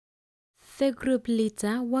The group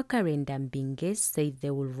leader, Uakarenda Mbinge, said they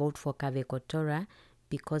will vote for Kavekotora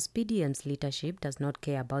because PDM's leadership does not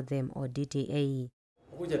care about them or DTA.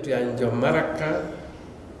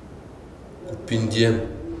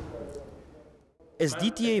 As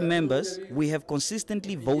DTA members, we have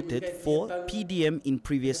consistently voted for PDM in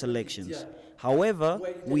previous elections. However,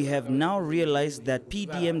 we have now realized that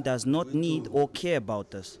PDM does not need or care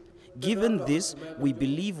about us. Given this, we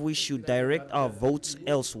believe we should direct our votes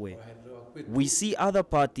elsewhere. We see other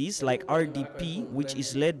parties like RDP, which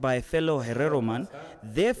is led by a fellow Herero man.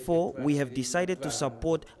 Therefore, we have decided to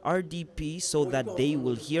support RDP so that they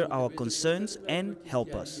will hear our concerns and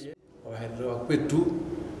help us.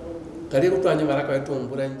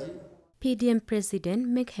 PDM President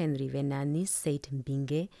McHenry Venaani said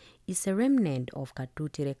Mbinge is a remnant of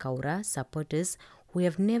Katuutire Kaura supporters who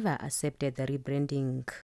have never accepted the rebranding.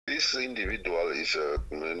 This individual is a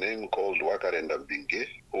name called Uakarenda Mbinge,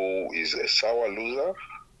 who is a sour loser,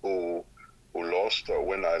 who lost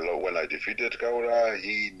when I defeated Kaura.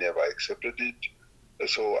 He never accepted it.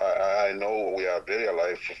 So I know we are very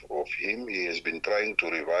alive of him. He has been trying to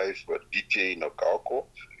revive DTA in Okako.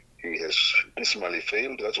 He has dismally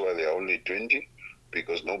failed. That's why there are only 20,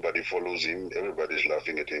 because nobody follows him. Everybody's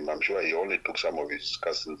laughing at him. I'm sure he only took some of his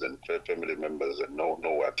cousins and family members and no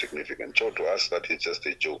one significant. So to us, that is just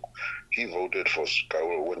a joke. He voted for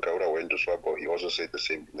Kaura. When Kaura went to Swapo, he also said the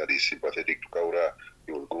same thing, that he's sympathetic to Kaura.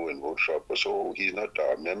 He will go and vote Swapo. So he's not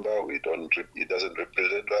our member. He doesn't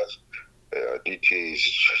represent us. DTA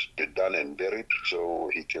is done and buried, so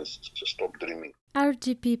he can stop dreaming.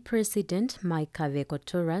 RDP President Mike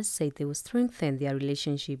Kavekotora said they will strengthen their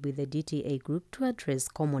relationship with the DTA group to address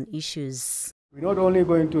common issues. We're not only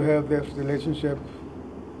going to have this relationship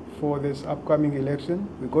for this upcoming election,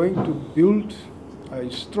 we're going to build a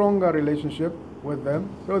stronger relationship with them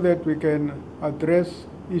so that we can address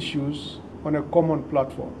issues on a common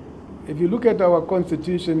platform. If you look at our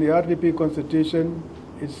constitution, the RDP constitution,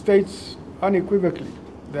 it states unequivocally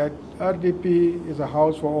that RDP is a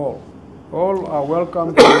house for all. All are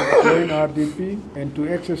welcome to join RDP and to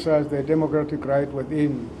exercise their democratic right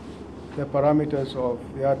within the parameters of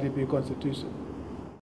the RDP constitution.